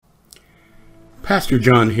Pastor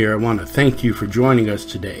John here. I want to thank you for joining us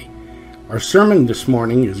today. Our sermon this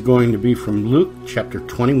morning is going to be from Luke chapter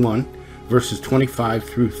 21, verses 25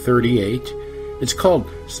 through 38. It's called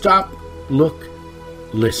Stop, Look,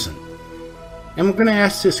 Listen. And we're going to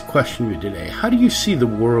ask this question to you today. How do you see the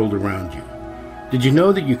world around you? Did you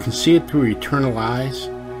know that you can see it through eternal eyes?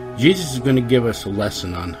 Jesus is going to give us a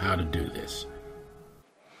lesson on how to do this.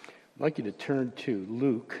 I'd like you to turn to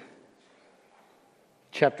Luke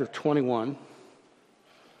chapter 21.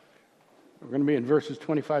 We're going to be in verses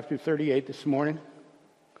 25 through 38 this morning.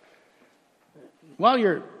 While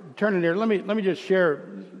you're turning there, let me just share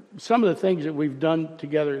some of the things that we've done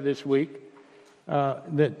together this week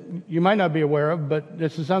that you might not be aware of, but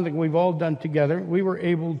this is something we've all done together. We were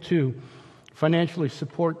able to financially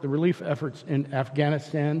support the relief efforts in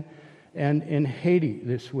Afghanistan and in Haiti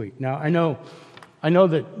this week. Now, I know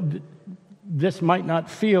that this might not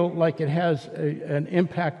feel like it has an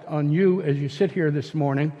impact on you as you sit here this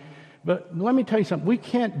morning, but let me tell you something. We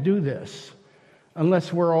can't do this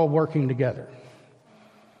unless we're all working together.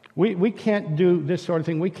 We can't do this sort of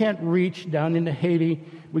thing. We can't reach down into Haiti.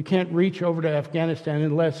 We can't reach over to Afghanistan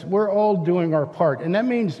unless we're all doing our part. And that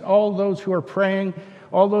means all those who are praying,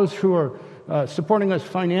 all those who are supporting us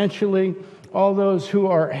financially, all those who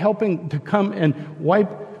are helping to come and wipe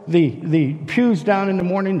the pews down in the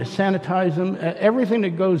morning to sanitize them. Everything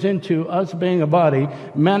that goes into us being a body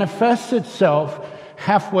manifests itself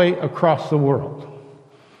halfway across the world.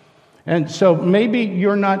 And so maybe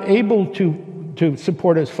you're not able to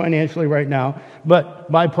support us financially right now,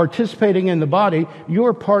 but by participating in the body,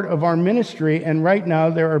 you're part of our ministry. And right now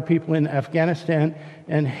there are people in Afghanistan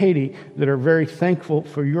and Haiti that are very thankful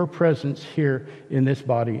for your presence here in this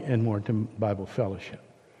body in Warrenton Bible Fellowship.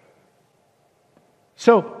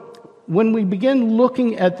 So when we begin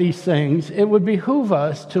looking at these things, it would behoove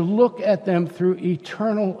us to look at them through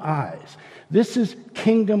eternal eyes. This is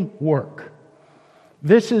kingdom work.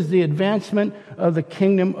 This is the advancement of the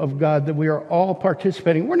kingdom of God that we are all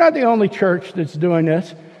participating. We're not the only church that's doing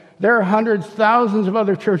this. There are hundreds, thousands of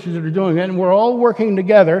other churches that are doing it, and we're all working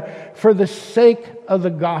together for the sake of the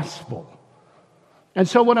gospel. And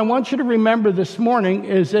so what I want you to remember this morning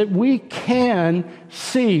is that we can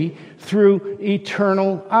see through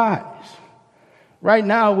eternal eyes. Right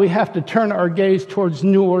now, we have to turn our gaze towards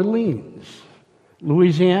New Orleans,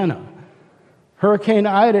 Louisiana. Hurricane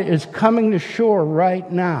Ida is coming to shore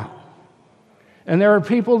right now. And there are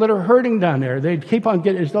people that are hurting down there. They keep on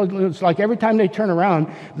getting, it's like every time they turn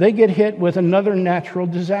around, they get hit with another natural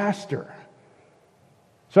disaster.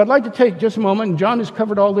 So I'd like to take just a moment, and John has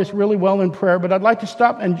covered all this really well in prayer, but I'd like to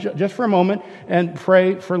stop and just for a moment and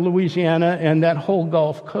pray for Louisiana and that whole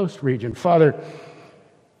Gulf Coast region. Father,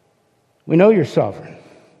 we know you're sovereign.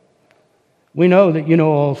 We know that you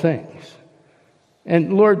know all things.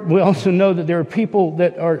 And Lord, we also know that there are people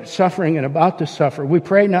that are suffering and about to suffer. We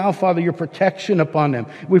pray now, Father, your protection upon them.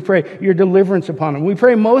 We pray your deliverance upon them. We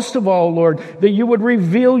pray most of all, Lord, that you would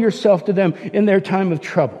reveal yourself to them in their time of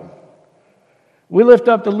trouble. We lift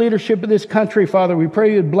up the leadership of this country, Father. We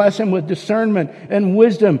pray you'd bless them with discernment and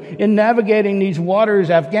wisdom in navigating these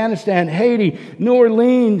waters, Afghanistan, Haiti, New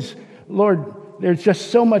Orleans. Lord, there's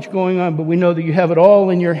just so much going on, but we know that you have it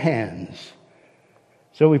all in your hands.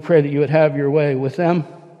 So we pray that you would have your way with them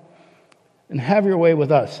and have your way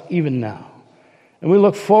with us even now. And we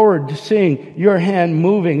look forward to seeing your hand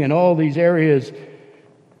moving in all these areas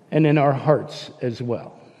and in our hearts as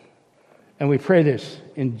well. And we pray this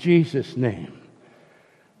in Jesus' name.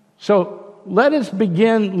 So let us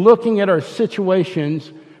begin looking at our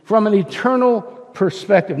situations from an eternal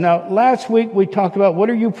perspective. Now, last week we talked about what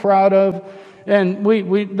are you proud of? And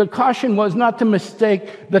the caution was not to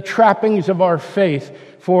mistake the trappings of our faith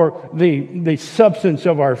for the substance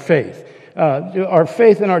of our faith. Our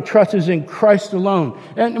faith and our trust is in Christ alone.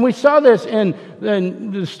 And we saw this in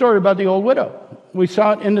the story about the old widow. We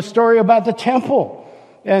saw it in the story about the temple.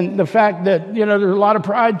 And the fact that, there's a lot of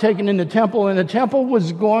pride taken in the temple, and the temple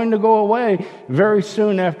was going to go away very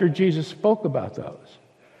soon after Jesus spoke about those.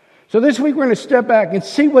 So this week we're going to step back and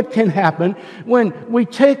see what can happen when we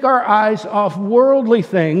take our eyes off worldly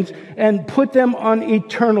things and put them on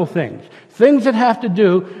eternal things. Things that have to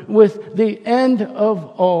do with the end of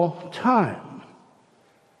all time.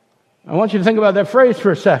 I want you to think about that phrase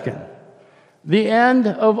for a second. The end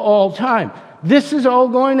of all time. This is all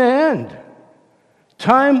going to end.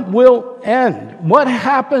 Time will end. What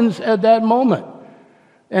happens at that moment?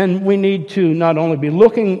 And we need to not only be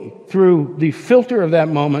looking through the filter of that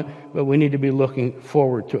moment, but we need to be looking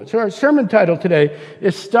forward to it. So our sermon title today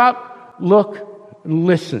is Stop, Look,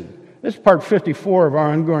 Listen. This is part 54 of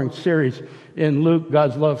our ongoing series in Luke,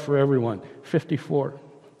 God's Love for Everyone. 54.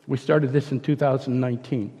 We started this in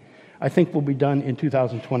 2019. I think we'll be done in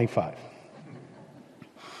 2025.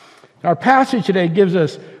 Our passage today gives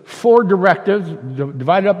us 4 directives,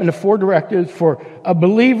 divided up into 4 directives for a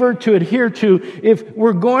believer to adhere to if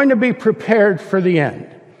we're going to be prepared for the end.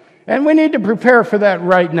 And we need to prepare for that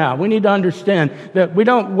right now. We need to understand that we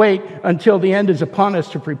don't wait until the end is upon us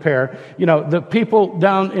to prepare. You know, the people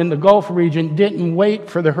down in the Gulf region didn't wait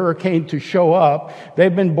for the hurricane to show up.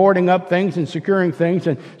 They've been boarding up things and securing things.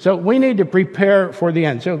 And so we need to prepare for the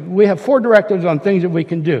end. So we have 4 directives on things that we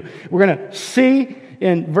can do. We're going to see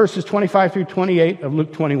in verses 25 through 28 of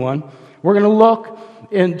Luke 21. We're going to look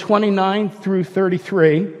in 29 through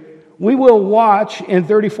 33. We will watch in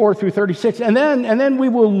 34 through 36, and then we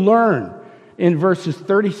will learn in verses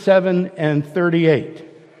 37 and 38.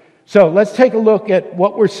 So let's take a look at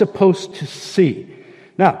what we're supposed to see.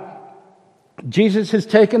 Now, Jesus has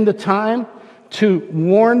taken the time to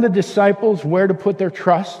warn the disciples where to put their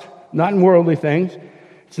trust, not in worldly things.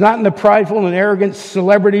 It's not in the prideful and arrogant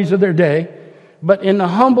celebrities of their day, but in the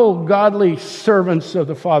humble, godly servants of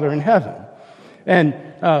the Father in heaven.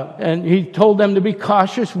 And he told them to be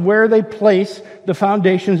cautious where they place the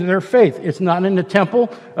foundations of their faith. It's not in the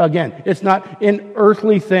temple. Again, it's not in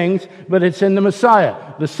earthly things, but it's in the Messiah,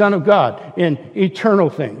 the Son of God, in eternal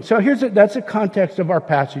things. So that's the context of our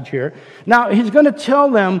passage here. Now, he's going to tell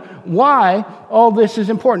them why all this is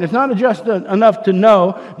important. It's not just enough to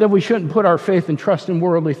know that we shouldn't put our faith and trust in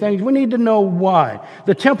worldly things. We need to know why.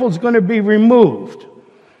 The temple's going to be removed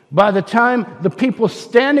by the time the people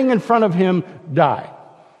standing in front of him die.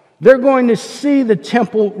 They're going to see the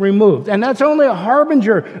temple removed. And that's only a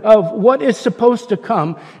harbinger of what is supposed to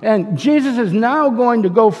come. And Jesus is now going to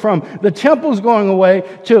go from the temple's going away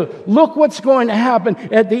to look what's going to happen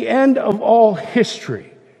at the end of all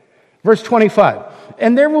history. Verse 25.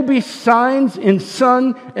 And there will be signs in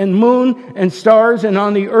sun and moon and stars, and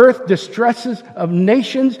on the earth distresses of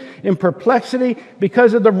nations in perplexity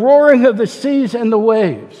because of the roaring of the seas and the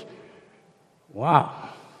waves. Wow.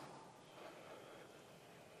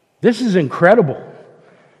 This is incredible.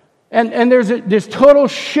 And there's this total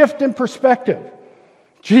shift in perspective.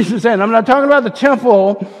 Jesus said, I'm not talking about the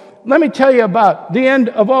temple. Let me tell you about the end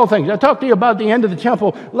of all things. I talked to you about the end of the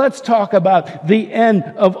temple. Let's talk about the end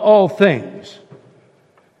of all things.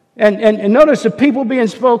 And notice the people being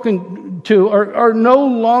spoken to are no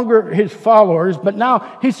longer his followers, but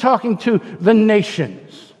now he's talking to the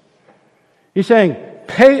nations. He's saying,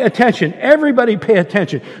 pay attention. Everybody pay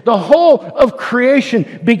attention. The whole of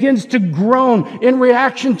creation begins to groan in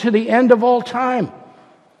reaction to the end of all time.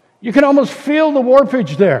 You can almost feel the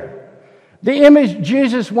warpage there. The image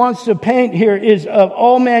Jesus wants to paint here is of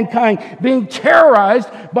all mankind being terrorized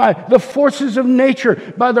by the forces of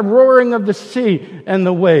nature, by the roaring of the sea and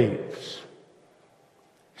the waves.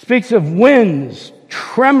 Speaks of winds,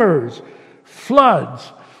 tremors,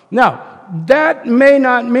 floods. Now, that may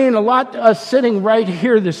not mean a lot to us sitting right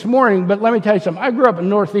here this morning, but let me tell you something. I grew up in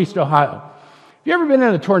Northeast Ohio. Have you ever been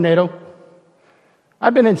in a tornado?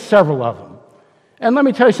 I've been in several of them. And let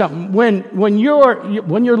me tell you something. When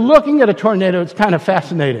you're looking at a tornado, it's kind of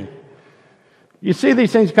fascinating. You see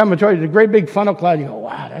these things coming toward you, the great big funnel cloud, you go,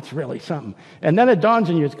 wow, that's really something. And then it dawns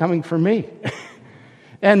on you, it's coming for me.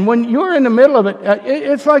 And when you're in the middle of it,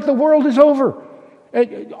 it's like the world is over.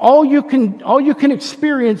 All you can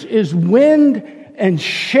experience is wind and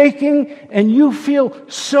shaking, and you feel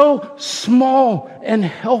so small and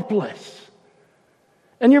helpless.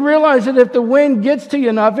 And you realize that if the wind gets to you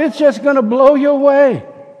enough, it's just going to blow you away.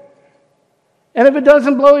 And if it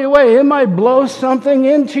doesn't blow you away, it might blow something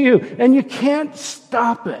into you, and you can't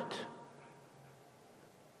stop it.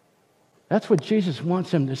 That's what Jesus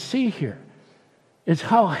wants them to see here, is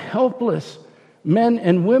how helpless men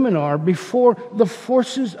and women are before the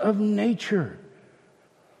forces of nature.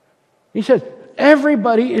 He says,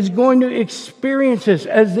 everybody is going to experience this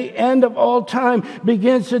as the end of all time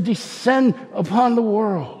begins to descend upon the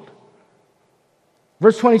world.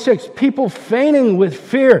 Verse 26, people fainting with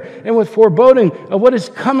fear and with foreboding of what is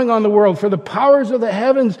coming on the world, for the powers of the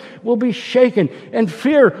heavens will be shaken, and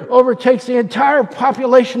fear overtakes the entire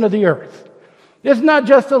population of the earth. It's not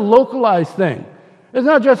just a localized thing. It's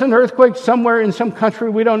not just an earthquake somewhere in some country,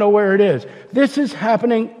 we don't know where it is. This is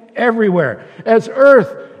happening everywhere as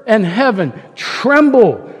earth and heaven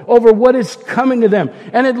tremble over what is coming to them.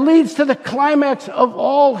 And it leads to the climax of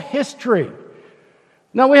all history.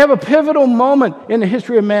 Now we have a pivotal moment in the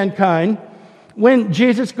history of mankind when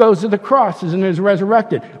Jesus goes to the cross and is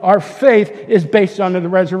resurrected. Our faith is based on the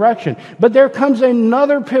resurrection. But there comes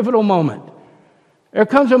another pivotal moment. There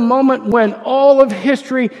comes a moment when all of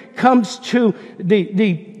history comes to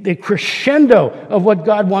the crescendo of what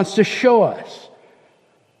God wants to show us.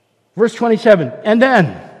 Verse 27, and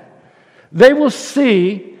then they will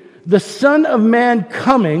see the Son of Man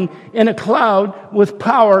coming in a cloud with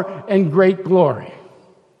power and great glory.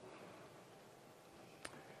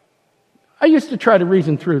 I used to try to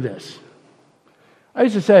reason through this. I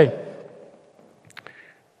used to say,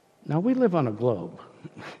 now we live on a globe.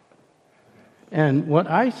 And what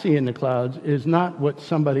I see in the clouds is not what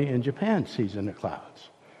somebody in Japan sees in the clouds.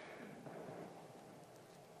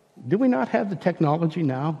 Do we not have the technology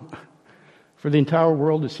now for the entire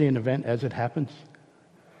world to see an event as it happens?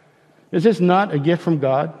 Is this not a gift from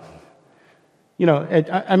God? You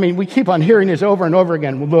know, we keep on hearing this over and over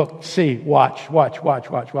again. Look, see, watch.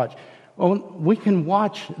 Well, we can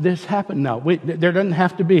watch this happen now. There doesn't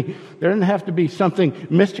have to be something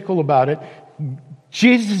mystical about it.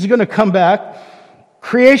 Jesus is going to come back.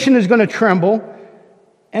 Creation is going to tremble.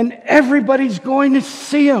 And everybody's going to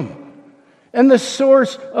see him. And the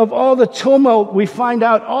source of all the tumult, we find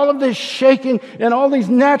out, all of this shaking and all these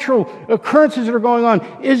natural occurrences that are going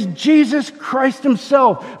on, is Jesus Christ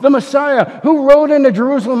himself, the Messiah, who rode into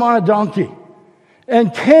Jerusalem on a donkey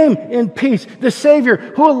and came in peace, the Savior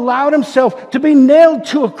who allowed himself to be nailed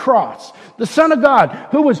to a cross, the Son of God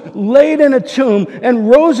who was laid in a tomb and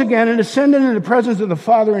rose again and ascended into the presence of the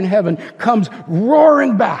Father in heaven, comes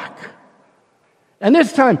roaring back. And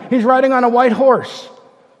this time, he's riding on a white horse.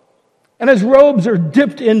 And his robes are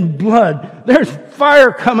dipped in blood. There's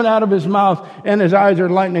fire coming out of his mouth, and his eyes are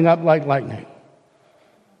lighting up like lightning.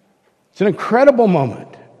 It's an incredible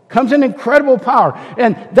moment. Comes in incredible power.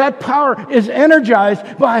 And that power is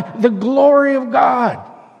energized by the glory of God.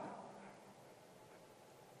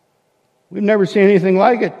 We've never seen anything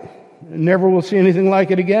like it. And never will see anything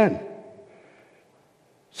like it again.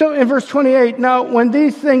 So in verse 28, now when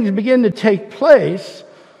these things begin to take place,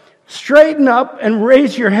 straighten up and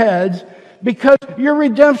raise your heads, because your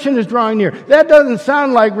redemption is drawing near. That doesn't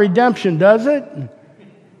sound like redemption, does it?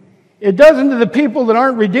 It doesn't to the people that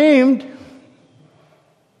aren't redeemed.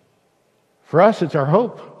 For us, it's our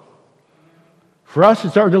hope. For us,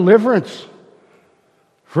 it's our deliverance.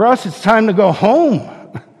 For us, it's time to go home,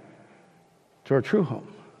 to our true home.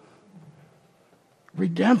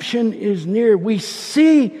 Redemption is near. We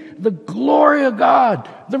see the glory of God,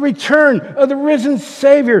 the return of the risen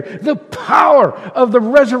Savior, the power of the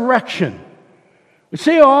resurrection. We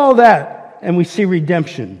see all that, and we see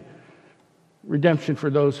redemption. Redemption for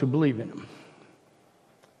those who believe in him.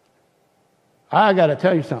 I got to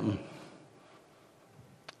tell you something.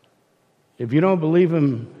 If you don't believe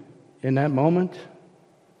him in that moment,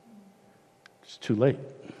 it's too late.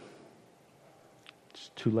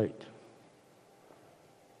 It's too late.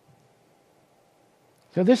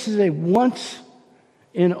 So this is a once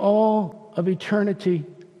in all of eternity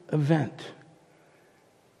event.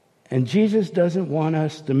 And Jesus doesn't want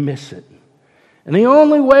us to miss it. And the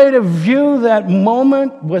only way to view that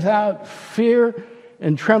moment without fear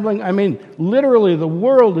and trembling, literally the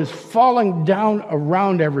world is falling down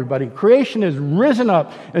around everybody. Creation has risen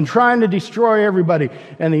up and trying to destroy everybody.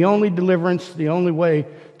 And the only deliverance, the only way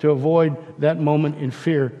to avoid that moment in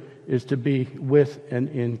fear is to be with and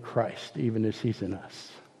in Christ, even as he's in us.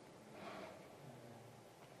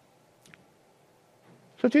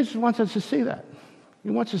 So Jesus wants us to see that. He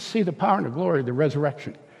wants us to see the power and the glory of the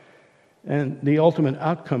resurrection and the ultimate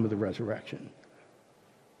outcome of the resurrection.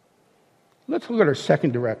 Let's look at our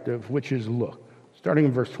second directive, which is look, starting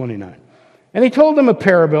in verse 29. And he told them a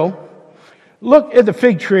parable. Look at the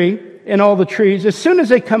fig tree and all the trees. As soon as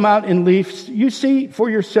they come out in leaves, you see for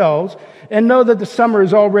yourselves and know that the summer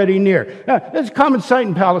is already near. Now, this common sight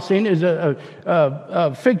in Palestine is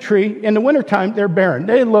a fig tree. In the wintertime, they're barren.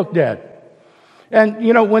 They look dead. And,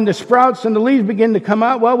 when the sprouts and the leaves begin to come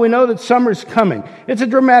out, well, we know that summer's coming. It's a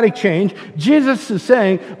dramatic change. Jesus is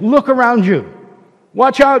saying, look around you.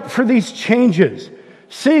 Watch out for these changes.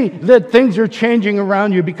 See that things are changing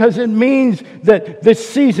around you, because it means that the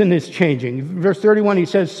season is changing. Verse 31, he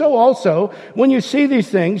says, so also, when you see these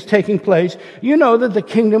things taking place, you know that the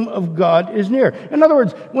kingdom of God is near. In other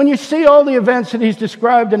words, when you see all the events that he's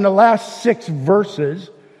described in the last 6 verses,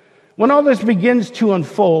 when all this begins to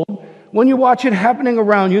unfold, when you watch it happening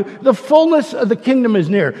around you, the fullness of the kingdom is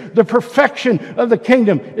near. The perfection of the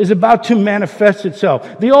kingdom is about to manifest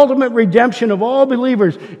itself. The ultimate redemption of all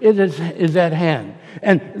believers is at hand.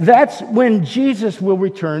 And that's when Jesus will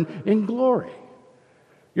return in glory.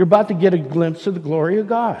 You're about to get a glimpse of the glory of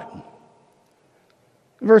God.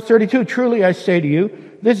 Verse 32, truly I say to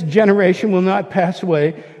you, this generation will not pass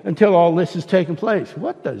away until all this has taken place.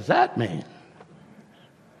 What does that mean?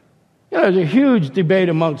 There's a huge debate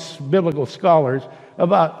amongst biblical scholars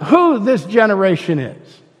about who this generation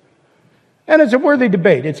is. And it's a worthy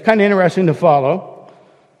debate. It's kind of interesting to follow.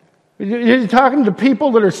 Is he talking to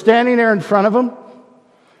people that are standing there in front of him?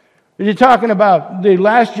 Is he talking about the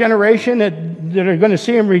last generation that are going to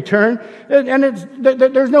see him return? And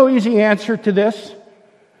there's no easy answer to this.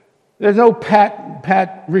 There's no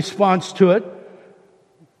pat response to it.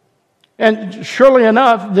 And surely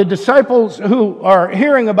enough, the disciples who are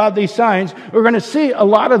hearing about these signs are going to see a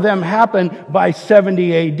lot of them happen by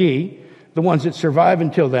 70 AD, the ones that survive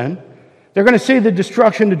until then. They're going to see the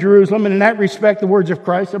destruction of Jerusalem, and in that respect, the words of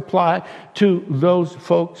Christ apply to those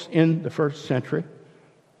folks in the first century.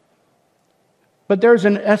 But there's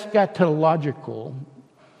an eschatological,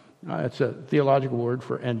 it's a theological word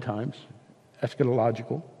for end times,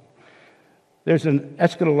 eschatological. There's an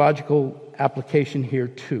eschatological application here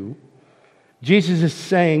too. Jesus is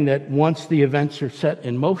saying that once the events are set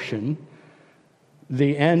in motion,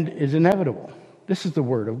 the end is inevitable. This is the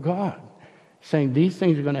Word of God, saying these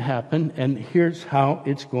things are going to happen, and here's how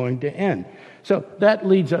it's going to end. So that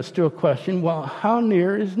leads us to a question, well, how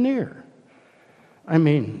near is near? I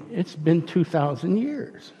mean, it's been 2,000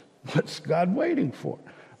 years. What's God waiting for?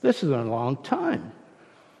 This is a long time.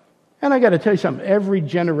 And I got to tell you something. Every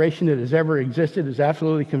generation that has ever existed is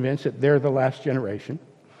absolutely convinced that they're the last generation.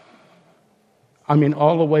 I mean,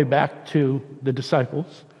 all the way back to the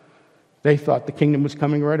disciples. They thought the kingdom was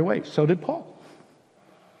coming right away. So did Paul.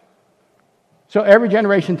 So every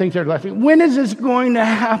generation thinks they're the last. When is this going to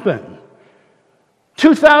happen?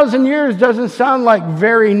 2,000 years doesn't sound like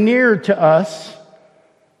very near to us.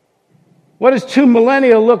 What does 2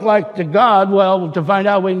 millennia look like to God? Well, to find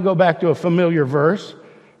out, we can go back to a familiar verse.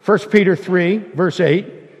 1 Peter 3, verse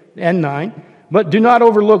 8 and 9. But do not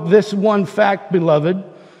overlook this one fact, beloved,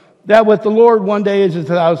 that with the Lord 1 day is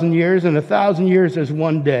 1,000 years, and 1,000 years is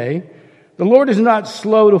 1 day. The Lord is not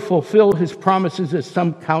slow to fulfill his promises, as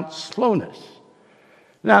some count slowness.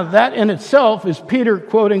 Now, that in itself is Peter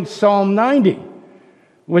quoting Psalm 90,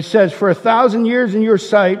 which says, for 1,000 years in your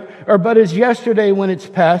sight are but as yesterday when it's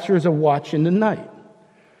past, or as a watch in the night.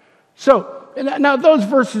 So, now those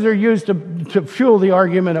verses are used to fuel the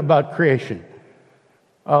argument about creation.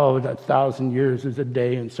 Oh, 1,000 years is a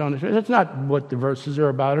day and so on. That's not what the verses are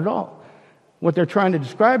about at all. What they're trying to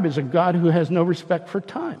describe is a God who has no respect for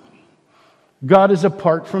time. God is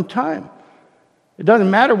apart from time. It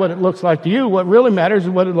doesn't matter what it looks like to you. What really matters is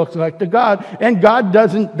what it looks like to God. And God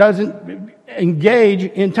doesn't engage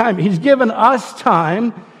in time. He's given us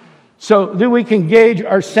time so that we can gauge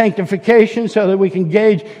our sanctification, so that we can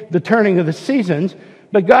gauge the turning of the seasons.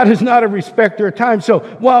 But God is not a respecter of time. So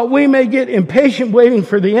while we may get impatient waiting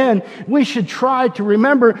for the end, we should try to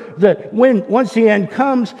remember that once the end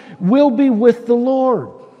comes, we'll be with the Lord.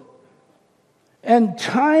 And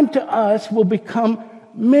time to us will become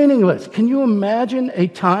meaningless. Can you imagine a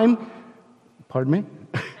time, pardon me,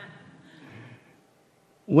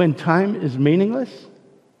 when time is meaningless?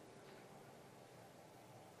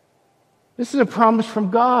 This is a promise from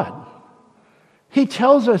God. He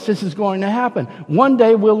tells us this is going to happen. One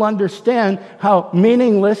day we'll understand how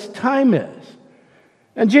meaningless time is.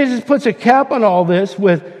 And Jesus puts a cap on all this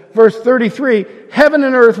with verse 33, heaven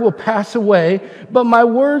and earth will pass away, but my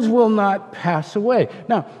words will not pass away.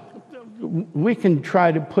 Now, we can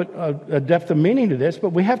try to put a depth of meaning to this, but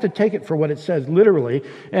we have to take it for what it says literally.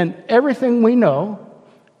 And everything we know,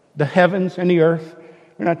 the heavens and the earth,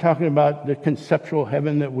 we're not talking about the conceptual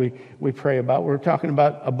heaven that we pray about. We're talking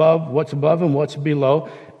about what's above and what's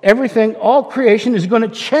below. Everything, all creation is going to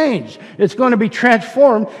change. It's going to be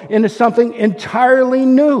transformed into something entirely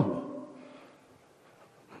new.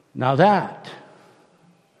 Now that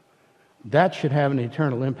should have an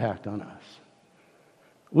eternal impact on us.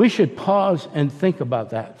 We should pause and think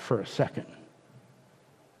about that for a second.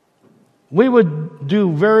 We would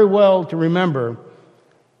do very well to remember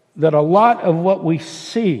that a lot of what we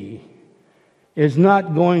see is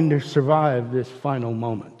not going to survive this final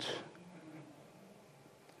moment.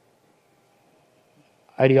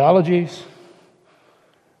 Ideologies,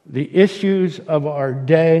 the issues of our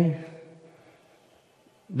day,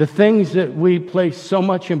 the things that we place so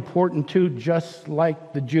much importance to, just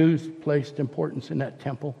like the Jews placed importance in that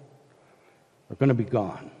temple, are going to be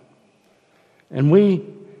gone. And we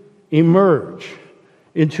emerge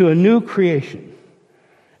into a new creation.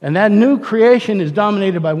 And that new creation is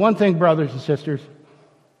dominated by one thing, brothers and sisters: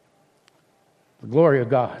 the glory of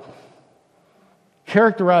God,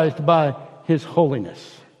 characterized by His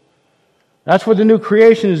holiness. That's what the new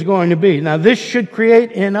creation is going to be. Now, this should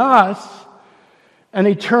create in us an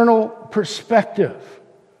eternal perspective.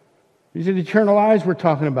 These are the eternal eyes we're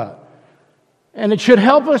talking about. And it should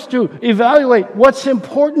help us to evaluate what's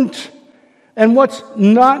important and what's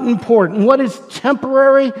not important, what is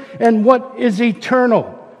temporary and what is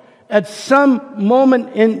eternal. at some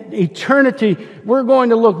moment in eternity, we're going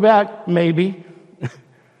to look back, maybe.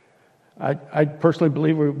 I personally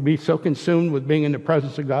believe we'll be so consumed with being in the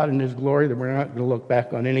presence of God and His glory that we're not going to look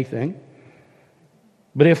back on anything.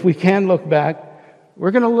 But if we can look back,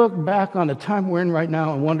 we're going to look back on the time we're in right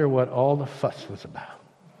now and wonder what all the fuss was about.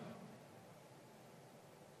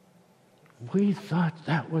 We thought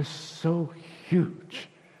that was so huge.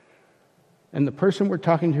 And the person we're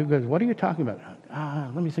talking to goes, what are you talking about?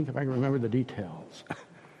 Let me think if I can remember the details.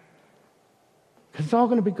 Because it's all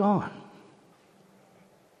going to be gone.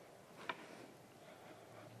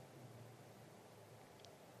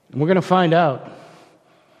 And we're going to find out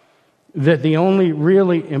that the only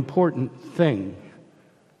really important thing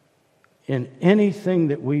in anything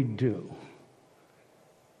that we do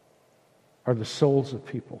are the souls of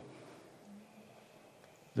people.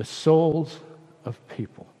 The souls of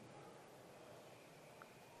people.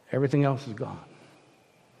 Everything else is gone.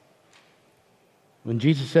 When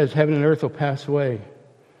Jesus says heaven and earth will pass away,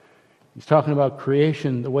 He's talking about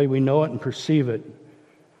creation the way we know it and perceive it.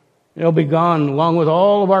 It'll be gone along with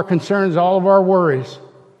all of our concerns, all of our worries,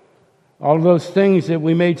 all of those things that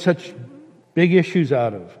we made such big issues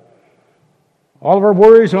out of. All of our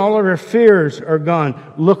worries and all of our fears are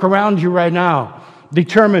gone. Look around you right now.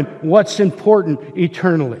 Determine what's important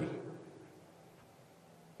eternally.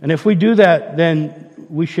 And if we do that, then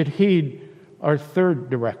we should heed our third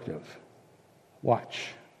directive. Watch.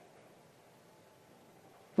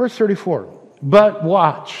 Verse 34. But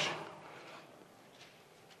watch.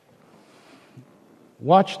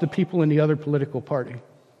 Watch the people in the other political party.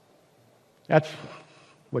 That's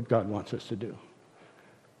what God wants us to do.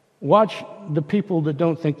 Watch the people that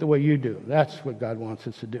don't think the way you do. That's what God wants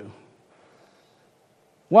us to do.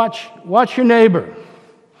 Watch your neighbor.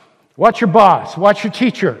 Watch your boss. Watch your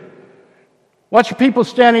teacher. Watch your people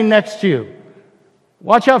standing next to you.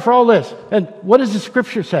 Watch out for all this. And what does the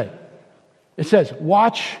Scripture say? It says,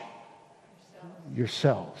 watch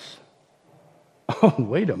yourselves. Oh,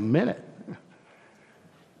 wait a minute.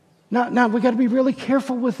 Now we got to be really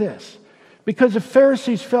careful with this, because the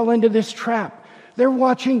Pharisees fell into this trap. They're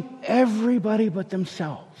watching everybody but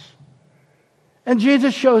themselves. And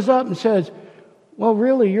Jesus shows up and says, well,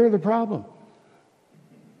 really, you're the problem.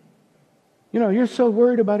 You know, you're so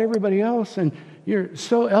worried about everybody else, and you're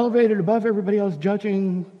so elevated above everybody else,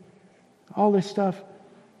 judging all this stuff.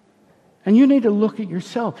 And you need to look at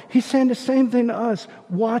yourself. He's saying the same thing to us.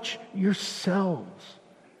 Watch yourselves.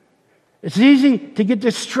 It's easy to get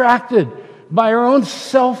distracted by our own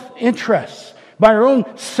self-interests, by our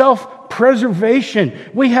own self-preservation.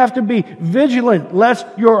 We have to be vigilant lest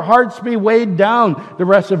your hearts be weighed down, the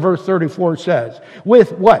rest of verse 34 says.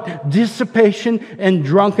 With what? Dissipation and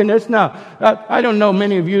drunkenness. Now, I don't know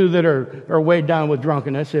many of you that are weighed down with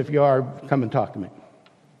drunkenness. If you are, come and talk to me.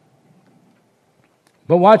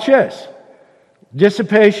 But watch this.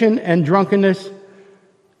 Dissipation and drunkenness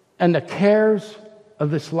and the cares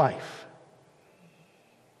of this life.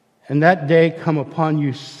 And that day come upon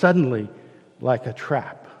you suddenly like a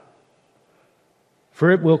trap.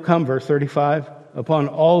 For it will come, verse 35, upon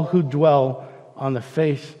all who dwell on the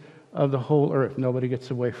face of the whole earth. Nobody gets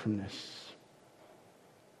away from this.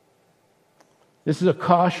 This is a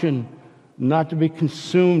caution not to be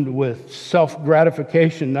consumed with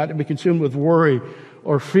self-gratification, not to be consumed with worry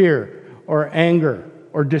or fear or anger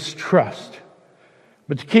or distrust,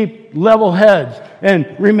 but to keep level heads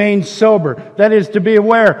and remain sober. That is, to be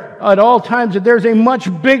aware at all times that there's a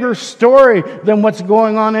much bigger story than what's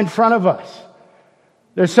going on in front of us.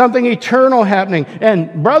 There's something eternal happening.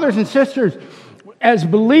 And brothers and sisters, as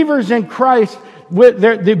believers in Christ, with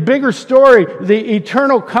the bigger story, the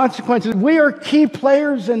eternal consequences, we are key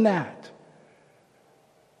players in that.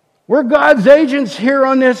 We're God's agents here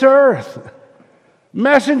on this earth.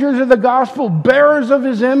 Messengers of the gospel, bearers of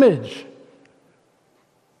His image.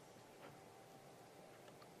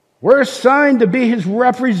 We're assigned to be His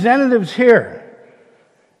representatives here.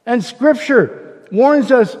 And Scripture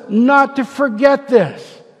warns us not to forget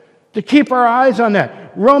this, to keep our eyes on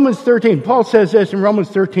that. Romans 13, Paul says this in Romans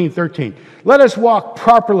 13:13. Let us walk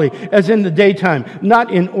properly as in the daytime,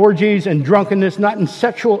 not in orgies and drunkenness, not in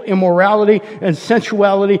sexual immorality and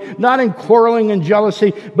sensuality, not in quarreling and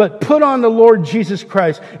jealousy, but put on the Lord Jesus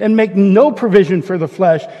Christ and make no provision for the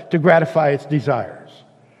flesh to gratify its desires.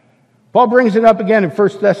 Paul brings it up again in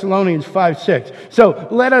 1 Thessalonians 5:6. So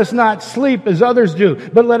let us not sleep as others do,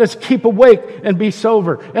 but let us keep awake and be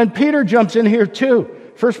sober. And Peter jumps in here too.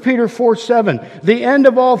 1 Peter 4:7. The end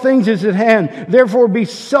of all things is at hand. Therefore be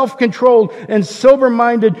self-controlled and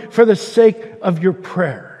sober-minded for the sake of your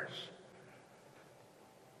prayers.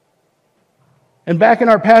 And back in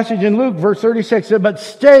our passage in Luke, verse 36, said, but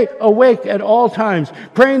stay awake at all times,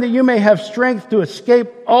 praying that you may have strength to escape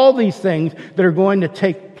all these things that are going to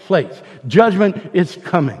take place. Judgment is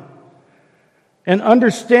coming. And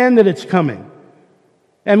understand that it's coming.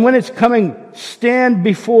 And when it's coming, stand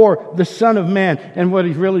before the Son of Man. And what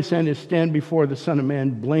he's really saying is stand before the Son of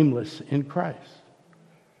Man blameless in Christ.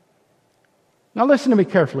 Now listen to me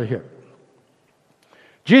carefully here.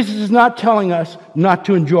 Jesus is not telling us not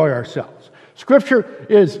to enjoy ourselves. Scripture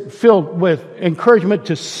is filled with encouragement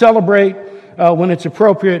to celebrate when it's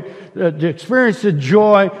appropriate, to experience the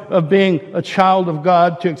joy of being a child of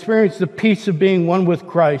God, to experience the peace of being one with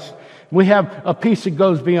Christ. We have a peace that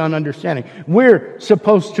goes beyond understanding. We're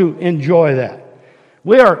supposed to enjoy that.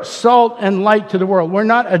 We are salt and light to the world. We're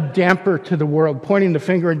not a damper to the world, pointing the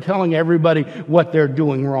finger and telling everybody what they're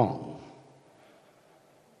doing wrong.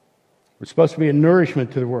 We're supposed to be a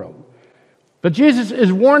nourishment to the world. But Jesus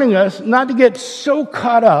is warning us not to get so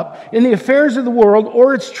caught up in the affairs of the world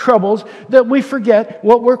or its troubles that we forget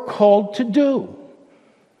what we're called to do.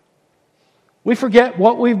 We forget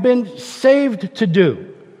what we've been saved to do.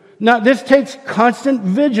 Now, this takes constant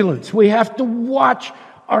vigilance. We have to watch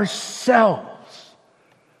ourselves.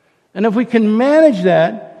 And if we can manage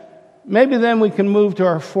that, maybe then we can move to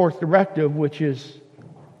our fourth directive, which is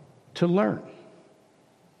to learn.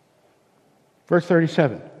 Verse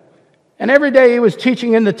 37. And every day he was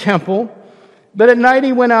teaching in the temple, but at night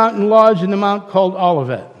he went out and lodged in the mount called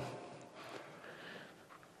Olivet.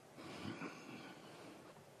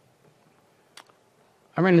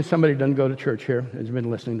 I ran into somebody who doesn't go to church here, has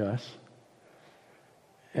been listening to us.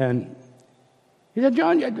 And he said,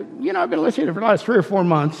 John, I've been listening to it for the last 3 or 4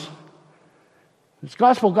 months. It's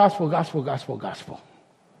gospel, gospel, gospel, gospel, gospel.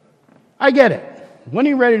 I get it. When are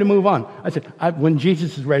you ready to move on? I said, when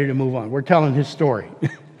Jesus is ready to move on. We're telling his story.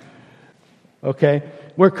 Okay?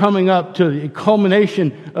 We're coming up to the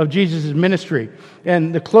culmination of Jesus' ministry.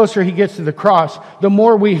 And the closer he gets to the cross, the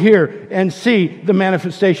more we hear and see the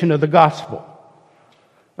manifestation of the gospel.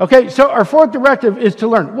 Okay, so our fourth directive is to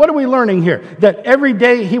learn. What are we learning here? That every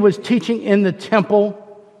day he was teaching in the temple.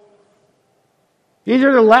 These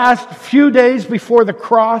are the last few days before the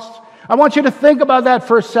cross. I want you to think about that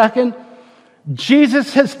for a second.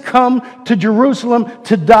 Jesus has come to Jerusalem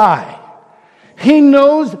to die. He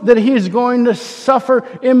knows that he is going to suffer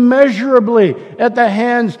immeasurably at the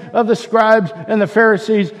hands of the scribes and the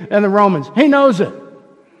Pharisees and the Romans. He knows it.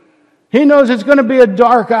 He knows it's going to be a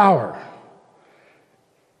dark hour.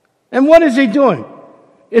 And what is he doing?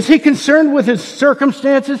 Is he concerned with his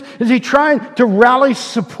circumstances? Is he trying to rally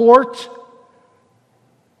support?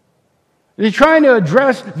 Is he trying to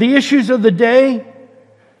address the issues of the day?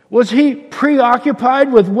 Was he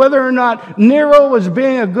preoccupied with whether or not Nero was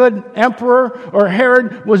being a good emperor or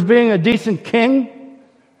Herod was being a decent king?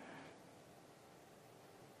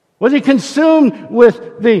 Was he consumed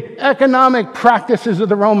with the economic practices of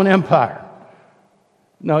the Roman Empire?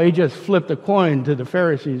 No, he just flipped a coin to the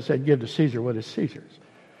Pharisees and said, give to Caesar what is Caesar's.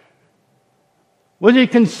 Was he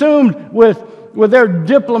consumed with their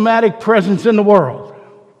diplomatic presence in the world?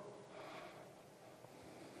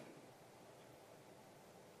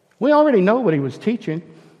 We already know what he was teaching.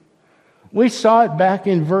 We saw it back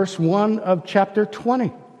in verse 1 of chapter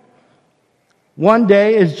 20. One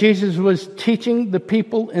day, as Jesus was teaching the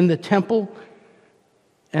people in the temple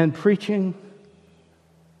and preaching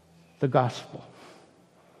the gospel.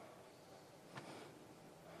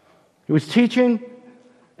 He was teaching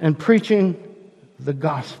and preaching the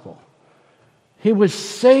gospel. He was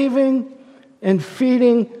saving and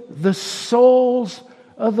feeding the souls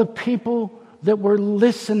of the people that were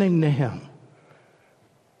listening to him.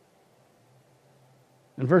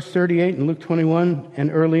 In verse 38 in Luke 21,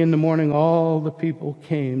 and early in the morning all the people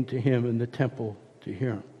came to him in the temple to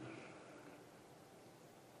hear him.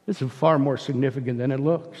 This is far more significant than it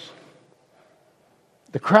looks.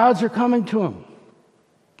 The crowds are coming to him.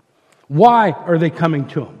 Why are they coming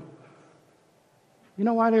to him? You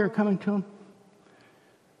know why they were coming to him?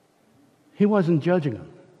 He wasn't judging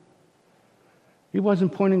them. He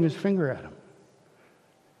wasn't pointing his finger at them.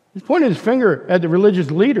 He's pointing his finger at the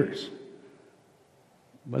religious leaders,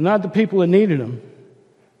 but not the people that needed him.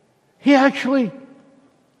 He actually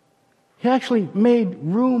made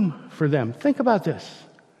room for them. Think about this.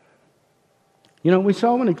 We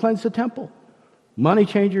saw when he cleansed the temple. Money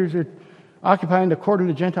changers are occupying the court of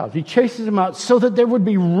the Gentiles. He chases them out so that there would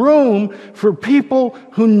be room for people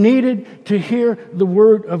who needed to hear the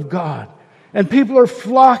word of God. And people are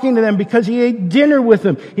flocking to them because he ate dinner with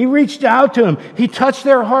them. He reached out to them. He touched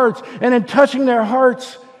their hearts. And in touching their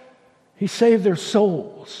hearts, he saved their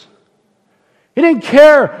souls. He didn't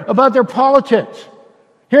care about their politics.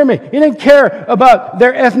 Hear me. He didn't care about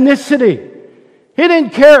their ethnicity. He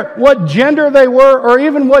didn't care what gender they were or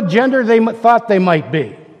even what gender they thought they might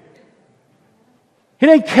be. He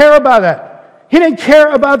didn't care about that. He didn't care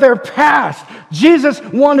about their past. Jesus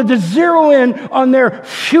wanted to zero in on their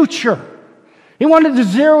future. He wanted to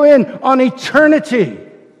zero in on eternity.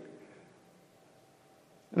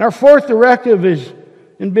 And our fourth directive is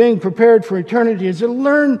in being prepared for eternity is to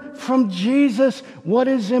learn from Jesus what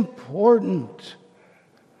is important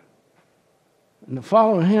and to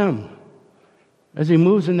follow him as he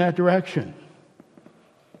moves in that direction.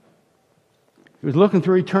 He was looking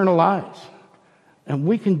through eternal eyes, and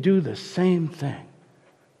we can do the same thing.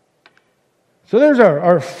 So there's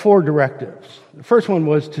our four directives. The first one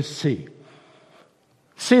was to see.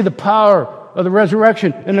 See the power of the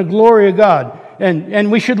resurrection and the glory of God.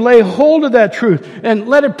 And we should lay hold of that truth and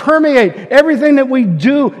let it permeate everything that we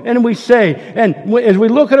do and we say. And as we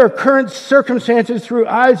look at our current circumstances through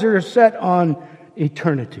eyes that are set on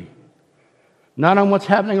eternity. Not on what's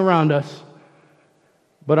happening around us,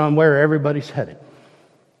 but on where everybody's headed.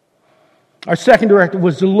 Our second directive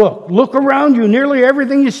was to look. Look around you. Nearly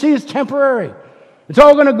everything you see is temporary. It's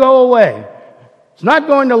all going to go away. It's not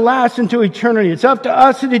going to last into eternity. It's up to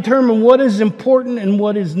us to determine what is important and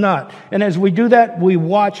what is not. And as we do that, we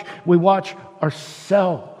watch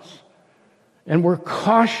ourselves. And we're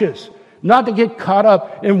cautious not to get caught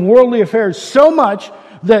up in worldly affairs so much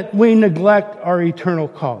that we neglect our eternal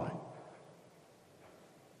calling.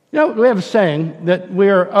 You know, we have a saying that we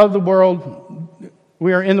are of the world,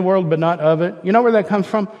 we are in the world but not of it. You know where that comes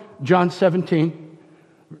from? John 17,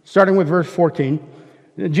 starting with verse 14.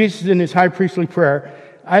 Jesus in his high priestly prayer,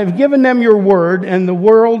 I have given them your word, and the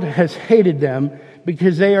world has hated them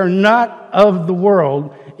because they are not of the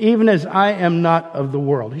world, even as I am not of the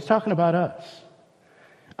world. He's talking about us.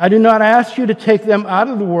 I do not ask you to take them out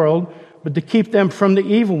of the world, but to keep them from the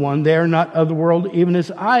evil one. They are not of the world, even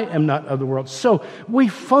as I am not of the world. So we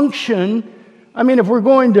function, if we're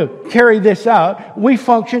going to carry this out, we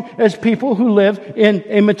function as people who live in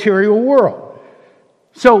a material world.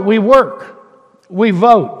 So we work. We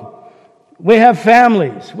vote. We have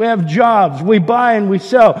families. We have jobs. We buy and we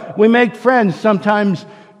sell. We make friends. Sometimes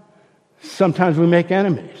we make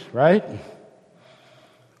enemies, right?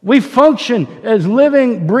 We function as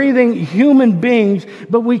living, breathing human beings,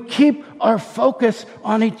 but we keep our focus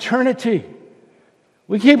on eternity.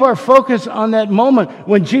 We keep our focus on that moment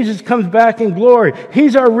when Jesus comes back in glory.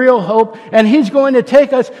 He's our real hope, and He's going to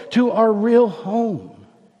take us to our real home.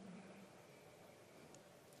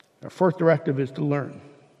 Our fourth directive is to learn.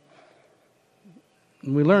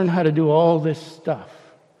 And we learn how to do all this stuff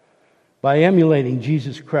by emulating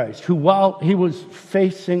Jesus Christ, who while He was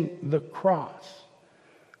facing the cross,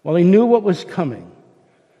 while He knew what was coming,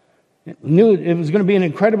 knew it was going to be an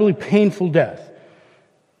incredibly painful death,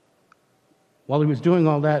 while He was doing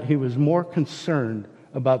all that, He was more concerned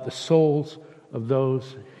about the souls of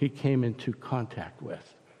those He came into contact with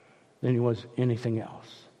than He was anything else.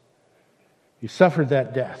 He suffered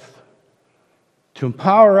that death to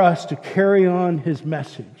empower us to carry on His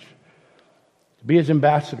message, to be His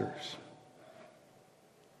ambassadors,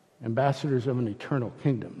 ambassadors of an eternal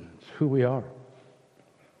kingdom. It's who we are.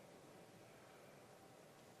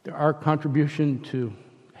 Our contribution to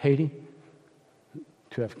Haiti,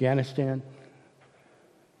 to Afghanistan,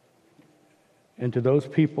 and to those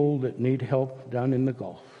people that need help down in the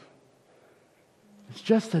Gulf. It's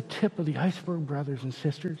just the tip of the iceberg, brothers and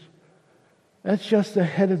sisters. That's just the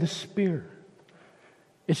head of the spear.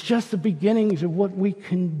 It's just the beginnings of what we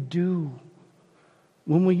can do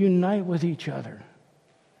when we unite with each other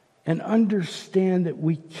and understand that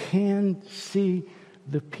we can see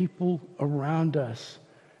the people around us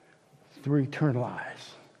through eternal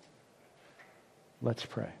eyes. Let's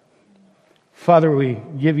pray. Father, we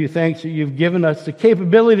give you thanks that you've given us the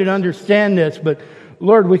capability to understand this, but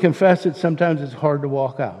Lord, we confess that sometimes it's hard to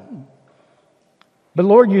walk out. But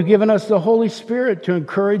Lord, you've given us the Holy Spirit to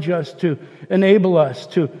encourage us, to enable us,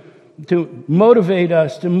 to motivate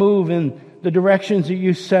us to move in the directions that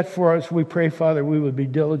you set for us. We pray, Father, we would be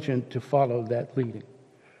diligent to follow that leading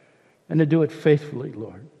and to do it faithfully,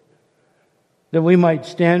 Lord, that we might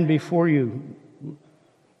stand before you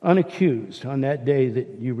unaccused on that day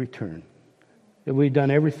that you return, that we've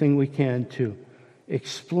done everything we can to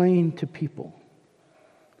explain to people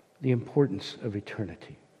the importance of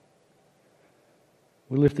eternity.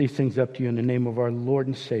 We lift these things up to you in the name of our Lord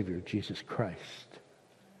and Savior, Jesus Christ.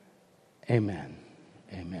 Amen.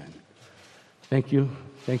 Amen. Thank you.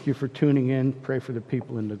 Thank you for tuning in. Pray for the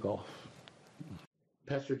people in the Gulf.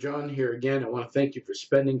 Pastor John here again. I want to thank you for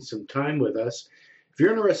spending some time with us. If you're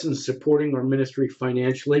interested in supporting our ministry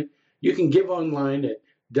financially, you can give online at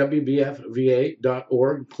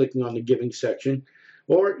wbfva.org, clicking on the giving section,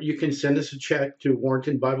 or you can send us a check to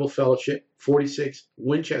Warrenton Bible Fellowship, 46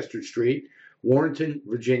 Winchester Street, Warrenton,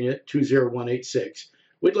 Virginia, 20186.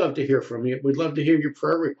 We'd love to hear from you. We'd love to hear your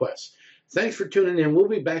prayer requests. Thanks for tuning in. We'll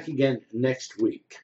be back again next week.